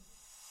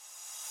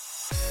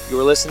You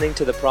are listening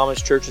to the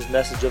Promise Church's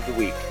Message of the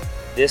Week.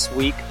 This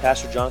week,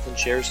 Pastor Jonathan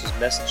shares his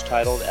message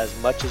titled, As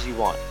Much As You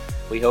Want.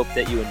 We hope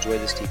that you enjoy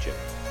this teaching.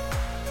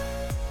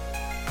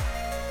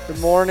 Good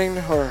morning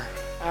or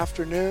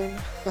afternoon.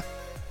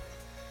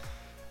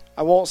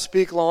 I won't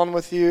speak long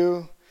with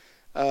you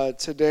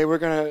today. We're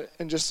going to,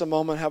 in just a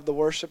moment, have the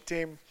worship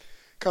team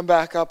come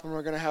back up and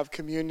we're going to have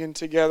communion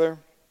together.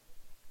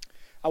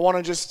 I want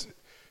to just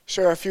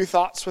share a few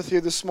thoughts with you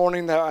this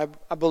morning that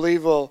I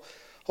believe will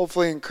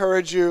hopefully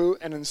encourage you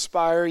and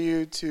inspire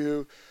you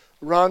to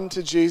run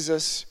to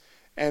Jesus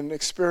and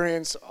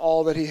experience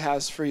all that He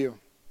has for you.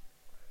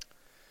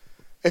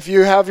 If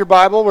you have your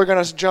Bible, we're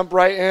going to jump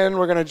right in.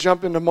 We're going to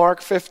jump into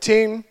Mark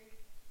 15.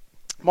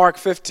 Mark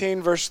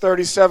 15, verse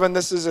 37.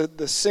 This is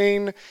the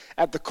scene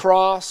at the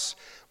cross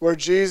where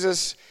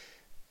Jesus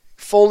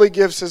fully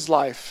gives His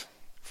life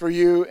for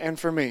you and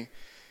for me.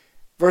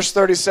 Verse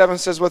 37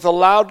 says, with a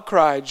loud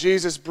cry,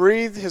 Jesus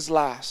breathed His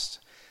last.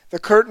 The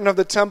curtain of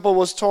the temple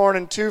was torn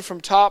in two from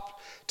top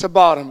to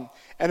bottom.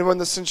 And when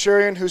the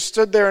centurion who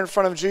stood there in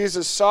front of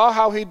Jesus saw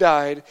how He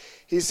died,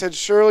 he said,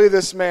 surely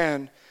this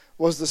man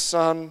was the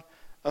Son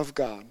of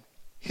God.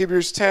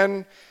 Hebrews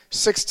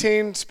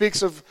 10:16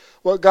 speaks of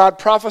what God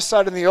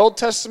prophesied in the Old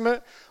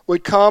Testament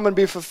would come and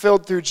be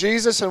fulfilled through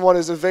Jesus and what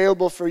is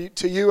available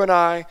to you and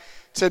I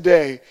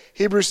today.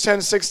 Hebrews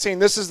 10:16,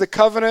 this is the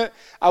covenant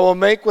I will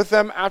make with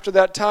them after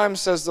that time,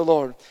 says the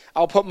Lord.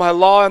 I'll put my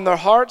law in their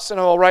hearts and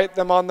I will write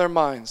them on their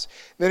minds.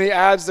 Then He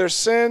adds, their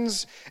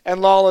sins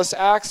and lawless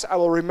acts I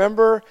will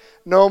remember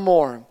no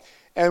more.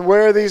 And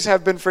where these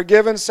have been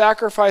forgiven,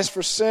 sacrifice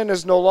for sin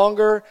is no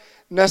longer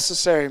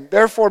necessary.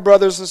 Therefore,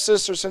 brothers and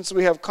sisters, since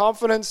we have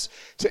confidence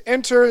to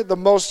enter the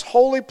most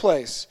holy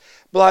place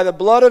by the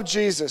blood of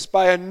Jesus,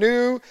 by a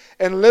new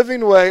and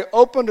living way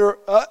opened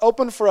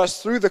for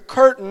us through the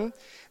curtain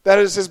that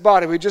is His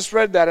body. We just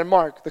read that in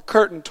Mark, the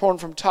curtain torn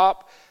from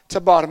top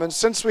to bottom. And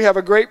since we have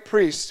a great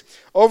priest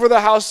over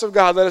the house of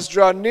God, let us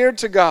draw near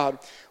to God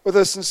with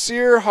a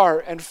sincere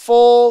heart and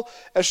full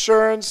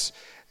assurance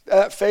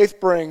that faith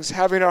brings,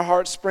 having our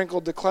hearts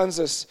sprinkled to cleanse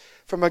us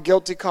from a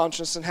guilty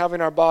conscience and having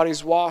our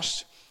bodies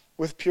washed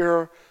with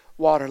pure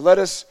water. Let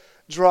us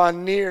draw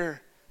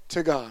near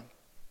to God.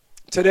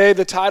 Today,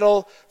 the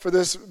title for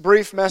this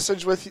brief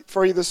message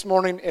for you this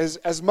morning is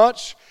As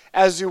Much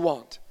As You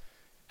Want.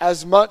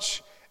 As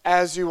much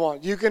as you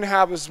want. You can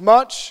have as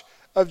much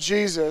of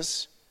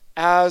Jesus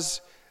as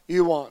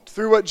you want.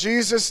 Through what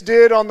Jesus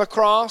did on the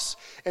cross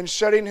and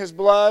shedding His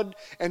blood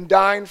and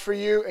dying for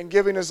you and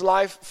giving His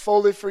life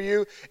fully for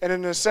you, and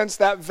in a sense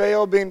that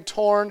veil being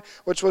torn,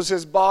 which was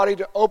His body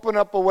to open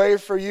up a way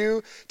for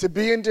you to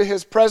be into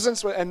His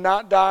presence and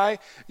not die,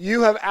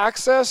 you have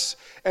access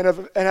and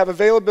have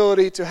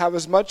availability to have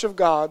as much of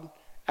God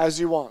as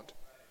you want.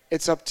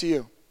 It's up to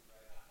you.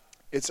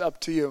 It's up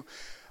to you.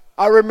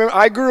 I remember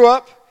I grew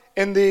up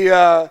in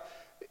the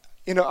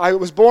I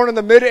was born in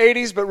the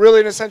mid-'80s, but really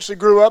and essentially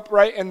grew up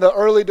right in the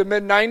early to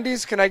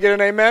mid-'90s. Can I get an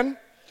amen?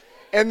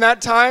 In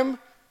that time,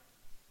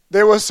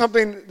 there was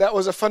something that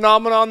was a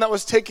phenomenon that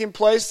was taking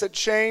place that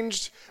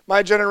changed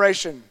my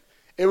generation.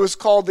 It was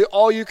called the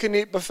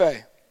all-you-can-eat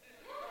buffet.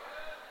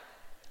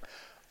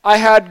 I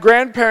had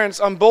grandparents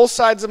on both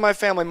sides of my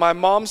family, my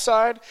mom's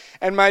side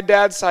and my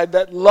dad's side,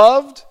 that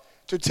loved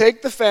to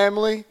take the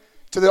family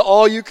to the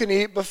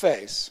all-you-can-eat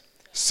buffets.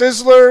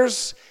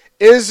 Sizzlers,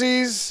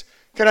 Izzy's.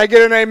 Can I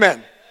get an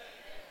amen?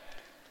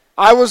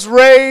 I was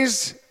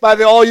raised by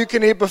the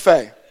all-you-can-eat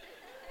buffet.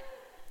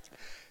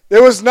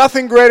 There was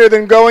nothing greater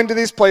than going to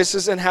these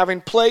places and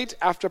having plate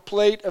after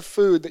plate of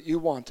food that you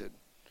wanted.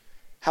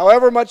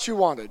 However much you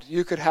wanted,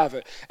 you could have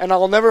it. And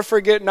I'll never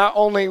forget not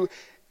only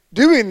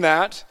doing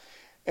that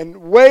and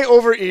way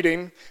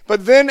overeating,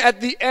 but then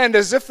at the end,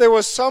 as if there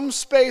was some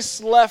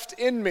space left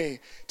in me,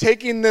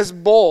 taking this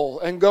bowl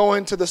and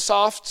going to the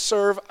soft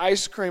serve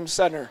ice cream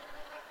center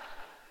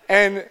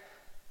and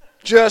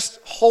just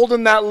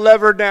holding that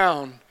lever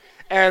down,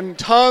 and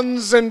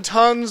tons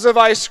of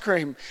ice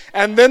cream,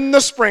 and then the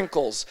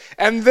sprinkles,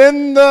 and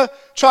then the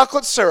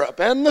chocolate syrup,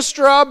 and the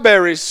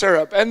strawberry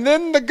syrup, and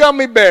then the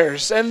gummy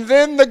bears, and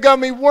then the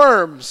gummy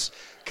worms.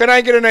 Can I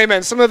get an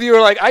amen? Some of you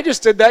are like, I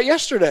just did that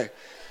yesterday.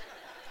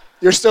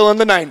 You're still in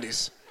the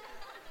 90s.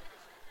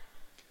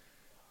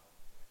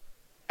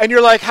 And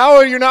you're like, how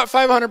are you not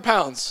 500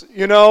 pounds?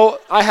 You know,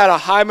 I had a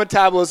high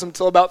metabolism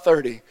till about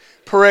 30.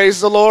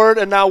 Praise the Lord,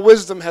 and now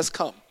wisdom has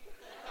come.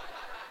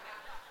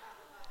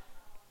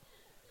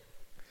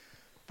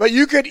 But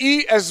you could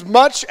eat as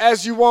much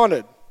as you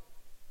wanted.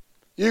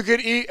 You could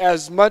eat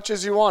as much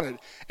as you wanted.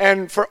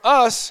 And for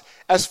us,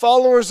 as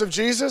followers of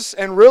Jesus,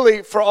 and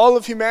really for all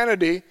of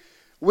humanity,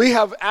 we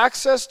have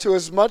access to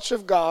as much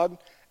of God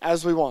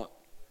as we want.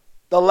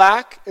 The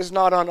lack is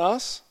not on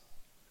us.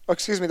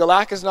 The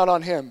lack is not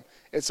on Him.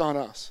 It's on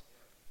us.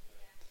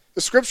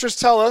 The scriptures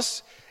tell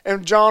us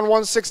in John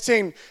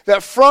 1:16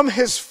 that from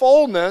His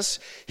fullness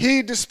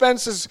He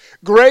dispenses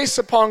grace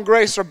upon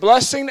grace, or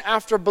blessing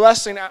after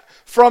blessing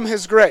from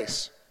His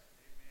grace.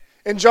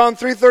 In John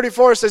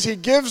 3:34 it says He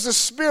gives the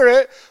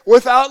Spirit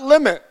without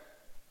limit.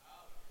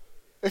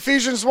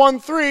 Ephesians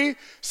 1:3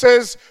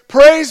 says,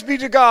 praise be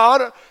to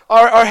God,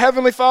 our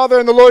Heavenly Father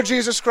and the Lord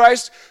Jesus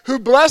Christ, who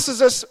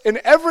blesses us in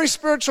every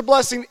spiritual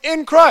blessing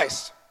in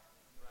Christ.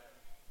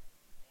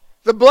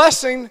 The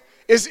blessing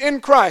is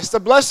in Christ. The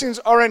blessings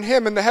are in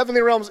Him in the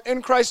heavenly realms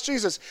in Christ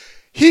Jesus.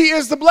 He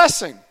is the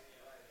blessing.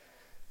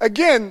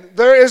 Again,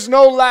 there is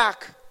no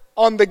lack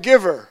on the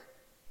giver,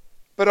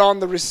 but on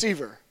the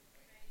receiver.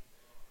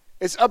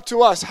 It's up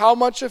to us. How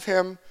much of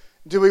Him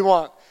do we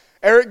want?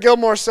 Eric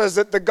Gilmore says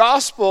that the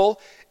gospel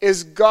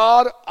is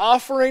God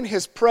offering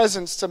His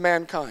presence to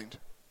mankind.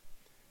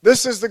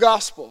 This is the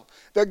gospel,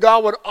 that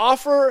God would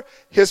offer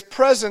His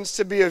presence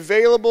to be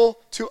available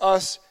to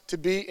us to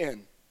be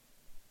in.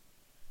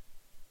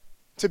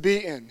 To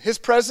be in. His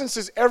presence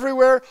is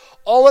everywhere,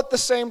 all at the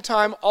same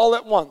time, all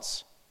at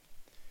once.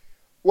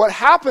 What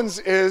happens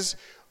is,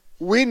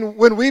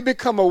 when we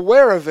become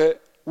aware of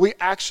it, we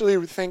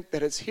actually think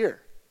that it's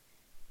here.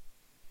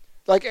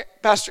 Like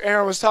Pastor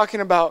Aaron was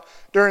talking about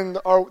during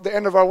the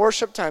end of our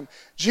worship time.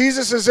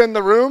 Jesus is in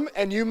the room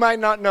and you might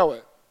not know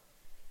it.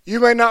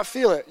 You may not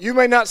feel it. You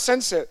may not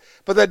sense it.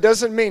 But that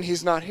doesn't mean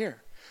He's not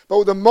here.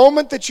 But the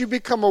moment that you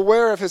become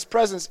aware of His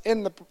presence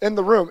in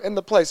the room, in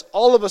the place,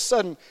 all of a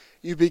sudden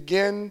you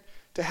begin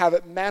to have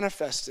it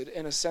manifested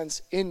in a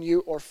sense in you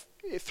or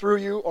through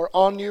you or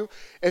on you.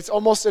 It's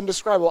almost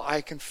indescribable.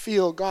 I can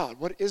feel God.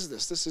 What is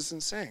this? This is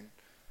insane.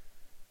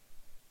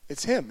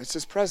 It's Him. It's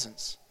His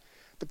presence.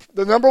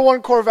 The number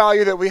one core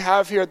value that we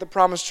have here at the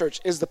Promise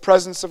Church is the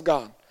presence of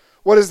God.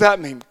 What does that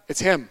mean? It's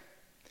Him.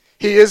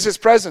 He is His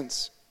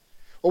presence.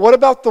 Well, what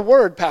about the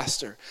Word,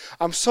 Pastor?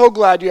 I'm so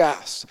glad you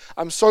asked.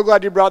 I'm so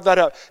glad you brought that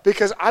up,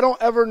 because I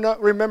don't ever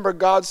remember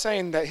God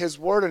saying that His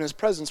Word and His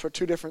presence were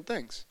two different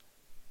things.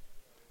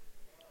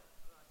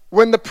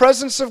 When the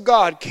presence of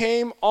God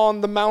came on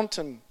the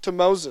mountain to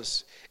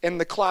Moses in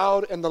the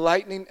cloud and the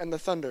lightning and the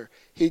thunder,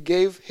 He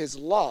gave His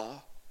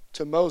law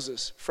to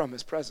Moses from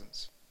His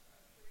presence.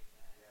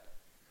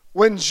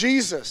 When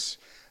Jesus,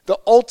 the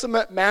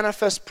ultimate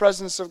manifest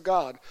presence of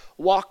God,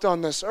 walked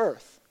on this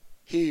earth,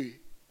 He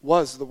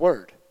was the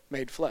Word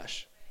made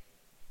flesh.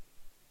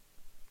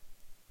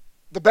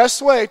 The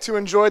best way to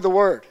enjoy the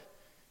Word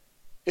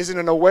is in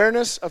an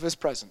awareness of His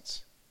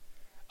presence.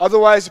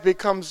 Otherwise, it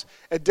becomes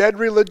a dead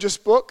religious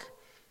book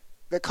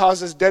that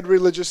causes dead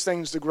religious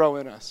things to grow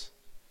in us.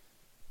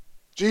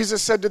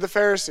 Jesus said to the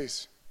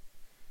Pharisees,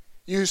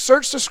 you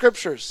search the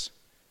Scriptures,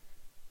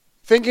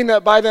 thinking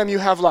that by them you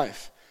have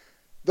life.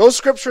 Those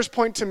Scriptures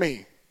point to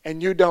me,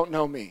 and you don't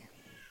know me.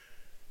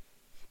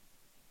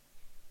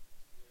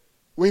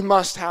 We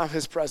must have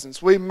His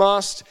presence. We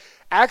must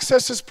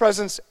access His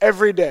presence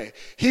every day.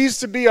 He's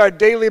to be our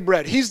daily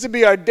bread. He's to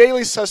be our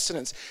daily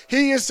sustenance.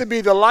 He is to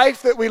be the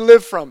life that we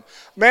live from.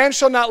 Man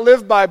shall not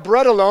live by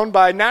bread alone,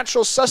 by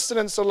natural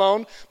sustenance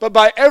alone, but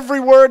by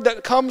every word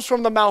that comes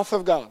from the mouth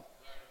of God.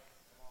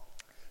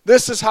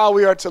 This is how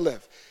we are to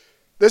live.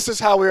 This is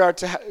how we are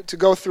to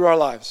go through our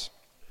lives.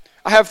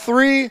 I have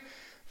 3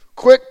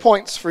 quick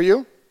points for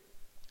you.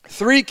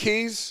 3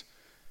 keys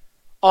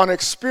on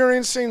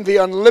experiencing the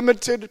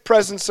unlimited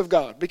presence of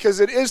God. Because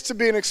it is to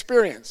be an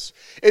experience.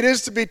 It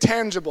is to be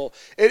tangible.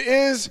 It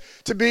is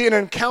to be an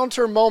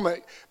encounter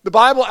moment. The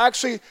Bible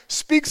actually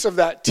speaks of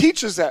that,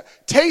 teaches that.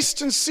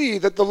 Taste and see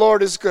that the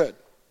Lord is good.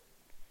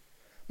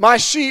 My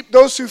sheep,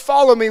 those who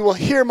follow me, will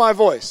hear my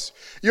voice.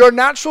 Your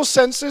natural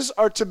senses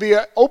are to be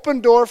an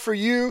open door for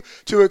you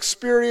to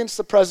experience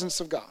the presence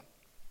of God.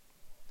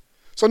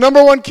 So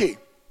number 1 key,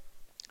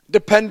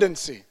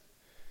 dependency.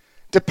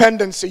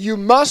 Dependency. You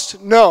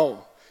must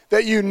know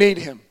that you need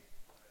Him.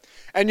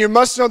 And you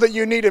must know that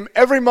you need Him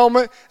every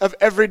moment of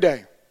every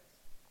day.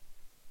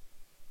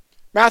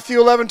 Matthew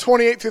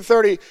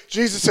 11:28-30,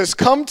 Jesus says,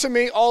 come to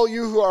me, all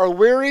you who are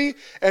weary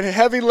and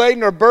heavy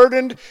laden or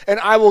burdened, and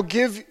I will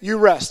give you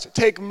rest.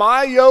 Take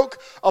my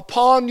yoke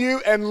upon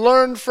you and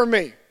learn from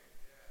me.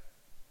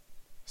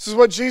 This is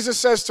what Jesus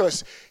says to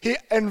us. He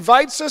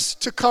invites us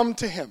to come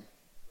to Him.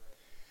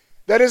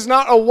 That is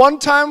not a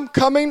one-time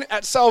coming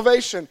at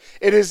salvation.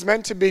 It is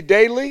meant to be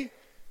daily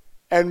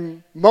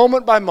and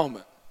moment by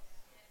moment.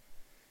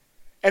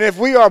 And if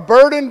we are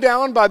burdened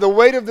down by the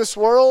weight of this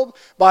world,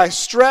 by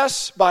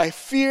stress, by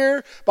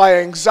fear, by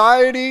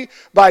anxiety,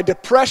 by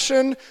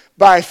depression,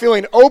 by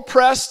feeling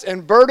oppressed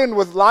and burdened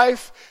with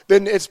life,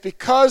 then it's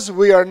because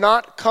we are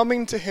not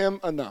coming to Him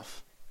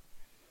enough.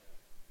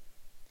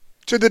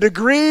 To the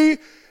degree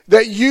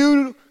that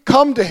you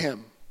come to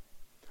Him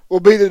will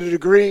be the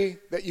degree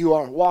that you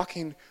are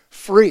walking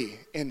free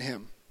in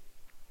Him.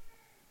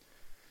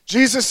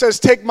 Jesus says,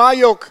 take my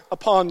yoke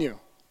upon you.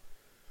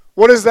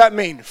 What does that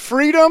mean?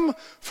 Freedom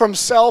from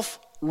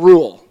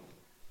self-rule.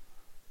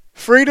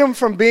 Freedom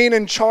from being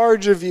in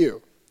charge of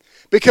you.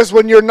 Because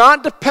when you're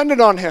not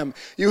dependent on Him,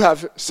 you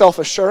have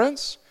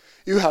self-assurance,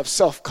 you have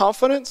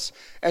self-confidence,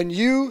 and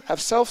you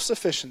have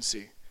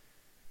self-sufficiency,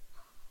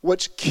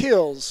 which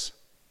kills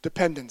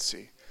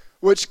dependency,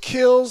 which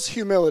kills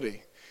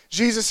humility.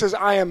 Jesus says,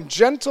 I am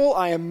gentle,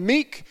 I am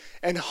meek,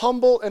 and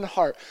humble in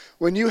heart.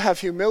 When you have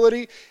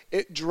humility,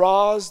 it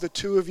draws the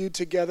two of you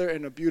together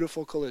in a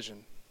beautiful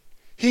collision.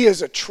 He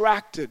is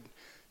attracted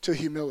to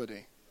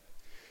humility.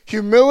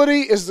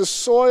 Humility is the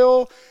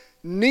soil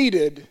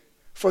needed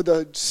for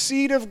the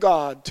seed of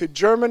God to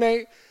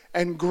germinate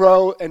and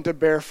grow and to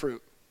bear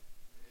fruit.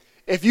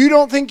 If you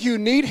don't think you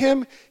need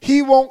him,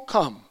 he won't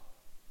come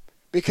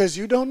because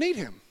you don't need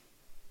him.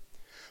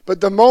 But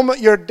the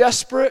moment you're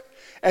desperate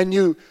and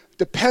you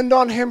depend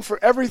on him for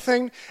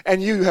everything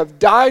and you have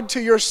died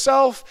to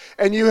yourself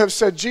and you have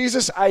said,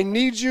 Jesus, I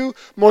need you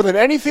more than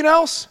anything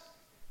else,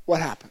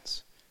 what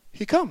happens?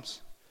 He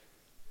comes.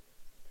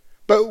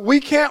 But we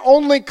can't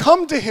only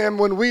come to him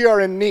when we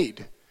are in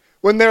need,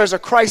 when there is a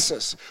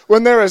crisis,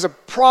 when there is a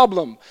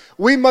problem.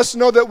 We must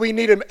know that we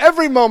need him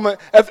every moment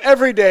of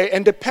every day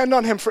and depend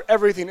on him for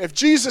everything. If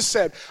Jesus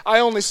said, I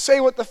only say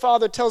what the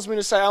Father tells me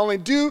to say, I only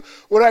do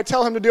what I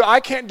tell him to do, I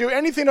can't do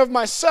anything of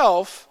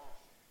myself,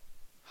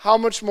 how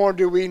much more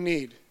do we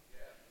need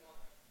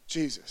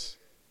Jesus?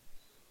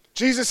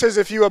 Jesus says,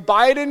 if you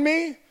abide in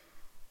me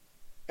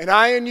and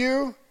I in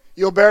you,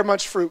 you'll bear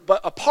much fruit.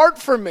 But apart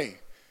from me,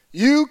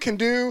 you can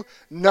do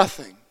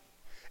nothing.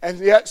 And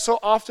yet so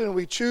often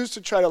we choose to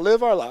try to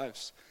live our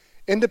lives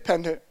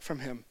independent from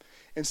him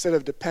instead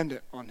of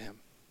dependent on him.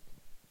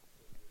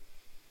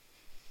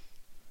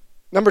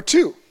 Number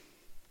 2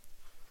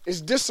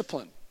 is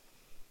discipline.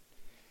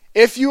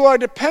 If you are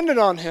dependent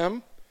on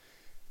him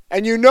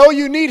and you know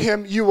you need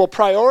him, you will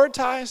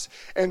prioritize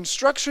and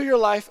structure your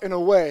life in a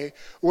way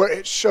where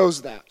it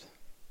shows that.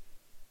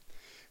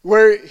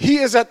 Where he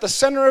is at the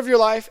center of your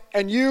life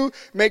and you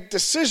make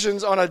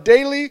decisions on a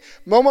daily,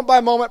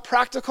 moment-by-moment,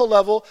 practical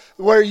level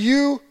where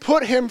you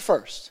put him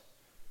first.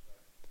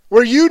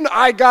 Where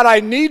God,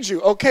 I need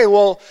you. Okay,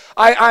 well,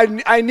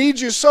 I need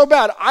you so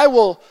bad. I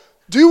will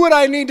do what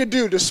I need to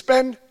do to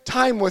spend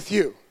time with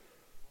you.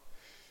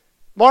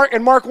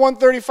 In Mark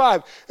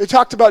 1:35, it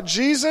talked about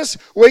Jesus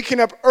waking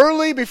up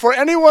early before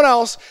anyone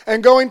else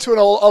and going to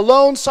a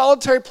lone,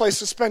 solitary place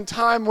to spend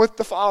time with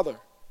the Father.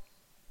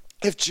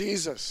 If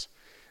Jesus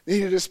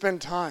needed to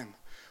spend time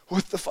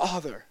with the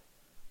Father,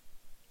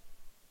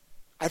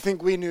 I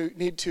think we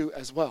need to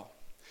as well.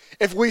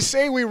 If we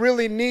say we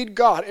really need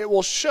God, it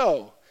will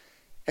show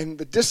in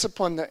the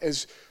discipline that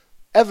is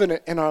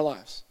evident in our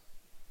lives.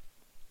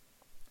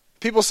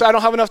 People say, I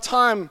don't have enough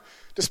time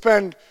to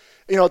spend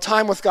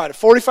time with God.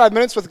 45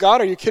 minutes with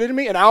God, are you kidding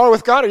me? An hour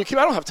with God, are you kidding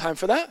me? I don't have time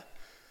for that.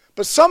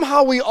 But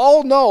somehow we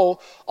all know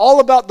all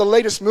about the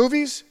latest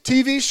movies,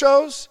 TV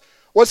shows,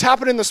 what's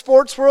happening in the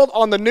sports world,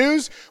 on the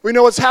news. We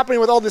know what's happening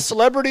with all the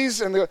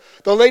celebrities and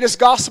the latest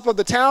gossip of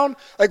the town.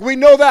 Like, we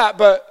know that,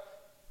 but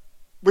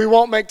we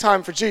won't make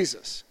time for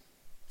Jesus.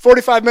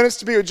 45 minutes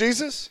to be with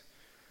Jesus,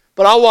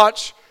 but I'll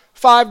watch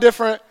 5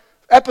 different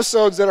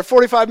episodes that are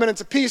 45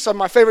 minutes apiece on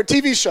my favorite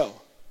TV show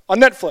on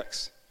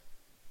Netflix.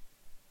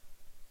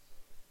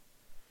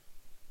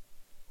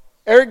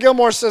 Eric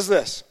Gilmour says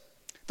this: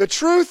 the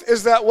truth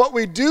is that what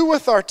we do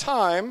with our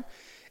time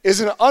is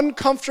an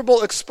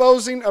uncomfortable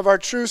exposing of our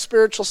true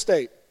spiritual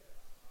state.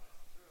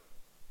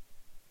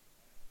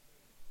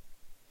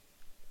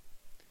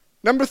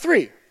 Number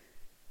 3,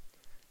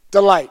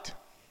 delight.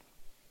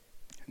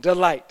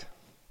 Delight.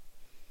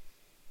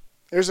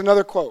 Here's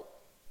another quote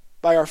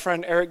by our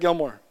friend Eric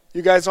Gilmour.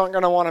 You guys aren't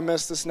going to want to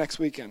miss this next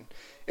weekend.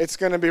 It's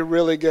going to be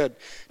really good.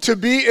 To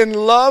be in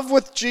love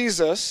with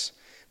Jesus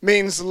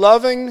means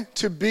loving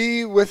to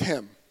be with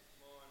him.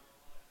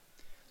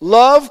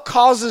 Love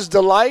causes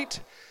delight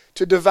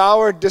to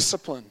devour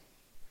discipline.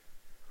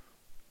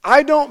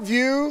 I don't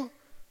view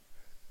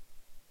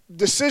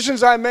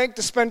decisions I make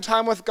to spend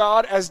time with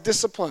God as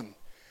discipline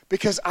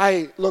because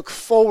I look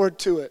forward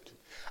to it.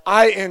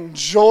 I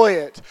enjoy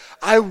it.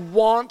 I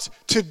want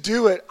to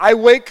do it. I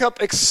wake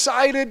up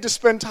excited to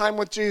spend time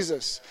with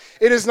Jesus.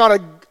 It is not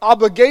an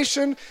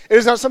obligation. It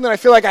is not something I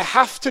feel like I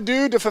have to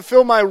do to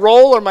fulfill my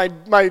role or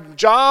my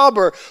job.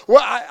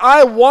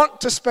 I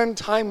want to spend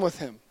time with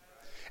him.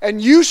 And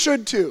you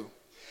should too.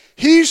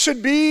 He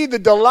should be the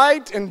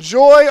delight and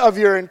joy of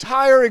your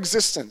entire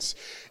existence.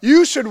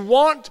 You should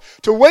want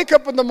to wake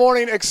up in the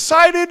morning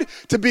excited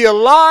to be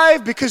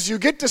alive because you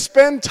get to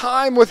spend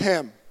time with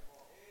him.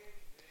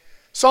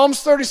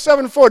 Psalms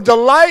 37:4,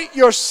 delight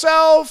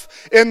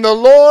yourself in the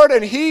Lord,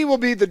 and he will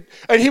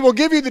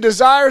give you the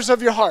desires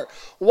of your heart.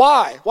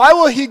 Why? Why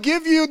will he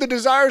give you the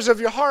desires of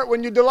your heart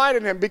when you delight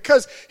in him?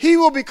 Because he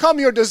will become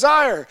your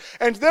desire,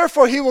 and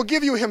therefore he will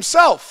give you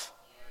himself.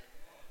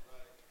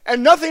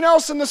 And nothing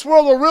else in this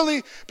world will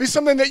really be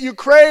something that you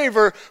crave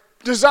or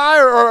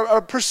desire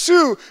or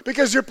pursue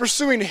because you're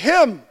pursuing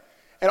him.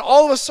 And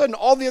all of a sudden,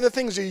 all the other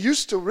things you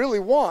used to really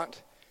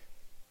want,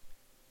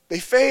 they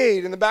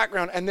fade in the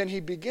background, and then he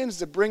begins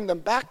to bring them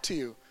back to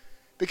you.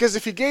 Because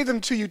if he gave them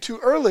to you too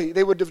early,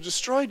 they would have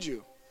destroyed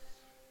you.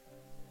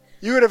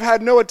 You would have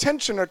had no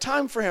attention or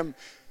time for him.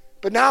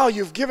 But now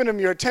you've given him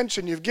your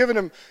attention, you've given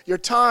him your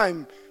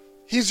time.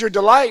 He's your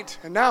delight,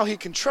 and now he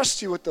can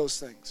trust you with those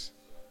things.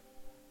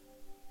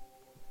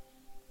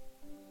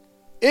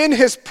 In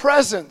his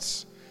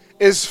presence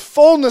is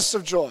fullness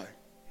of joy.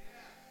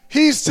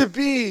 He's to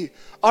be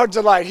our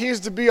delight. He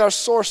is to be our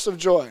source of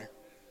joy.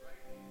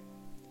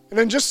 And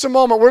in just a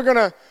moment, we're going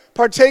to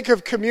partake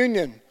of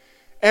communion.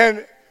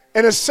 And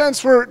in a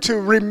sense, we're to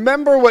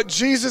remember what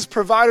Jesus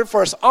provided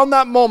for us on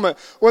that moment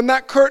when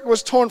that curtain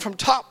was torn from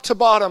top to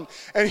bottom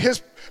and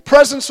his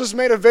presence was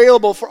made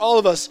available for all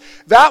of us.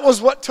 That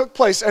was what took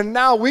place. And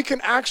now we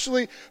can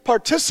actually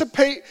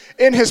participate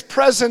in his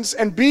presence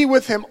and be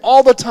with him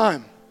all the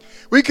time.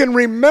 We can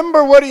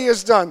remember what he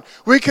has done.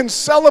 We can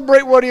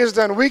celebrate what he has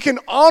done. We can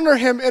honor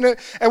him in it,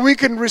 and we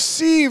can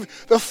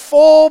receive the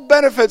full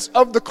benefits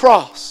of the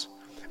cross,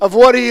 of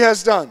what he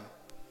has done.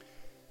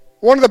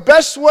 One of the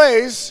best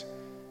ways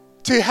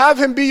to have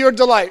him be your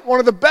delight, one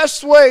of the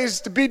best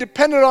ways to be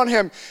dependent on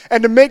him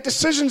and to make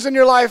decisions in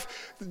your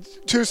life,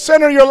 to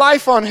center your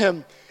life on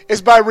him,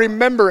 is by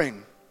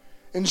remembering.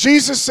 And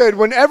Jesus said,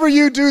 whenever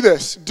you do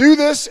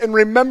this in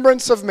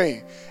remembrance of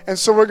me. And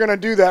so we're going to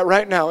do that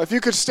right now. If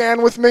you could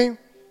stand with me.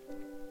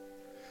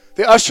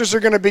 The ushers are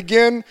going to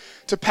begin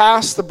to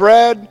pass the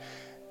bread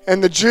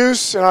and the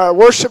juice, and our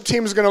worship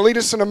team is going to lead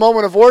us in a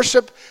moment of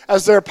worship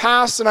as they're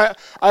passed. And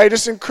I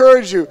just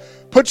encourage you,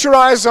 put your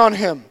eyes on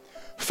him.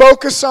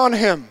 Focus on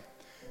him.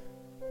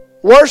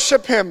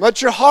 Worship him.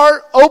 Let your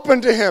heart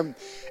open to him.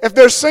 If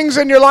there's things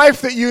in your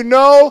life that you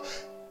know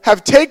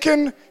have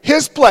taken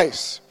his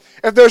place,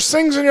 if there's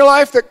things in your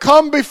life that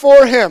come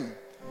before him,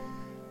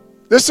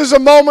 this is a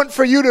moment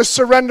for you to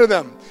surrender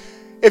them.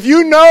 If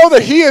you know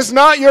that he is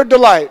not your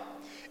delight,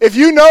 if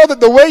you know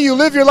that the way you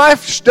live your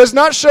life does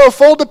not show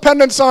full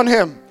dependence on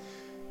him,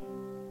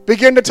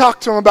 begin to talk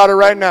to him about it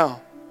right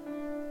now.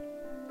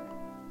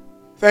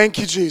 Thank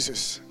you,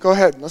 Jesus. Go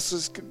ahead. Let's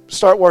just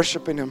start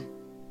worshiping him.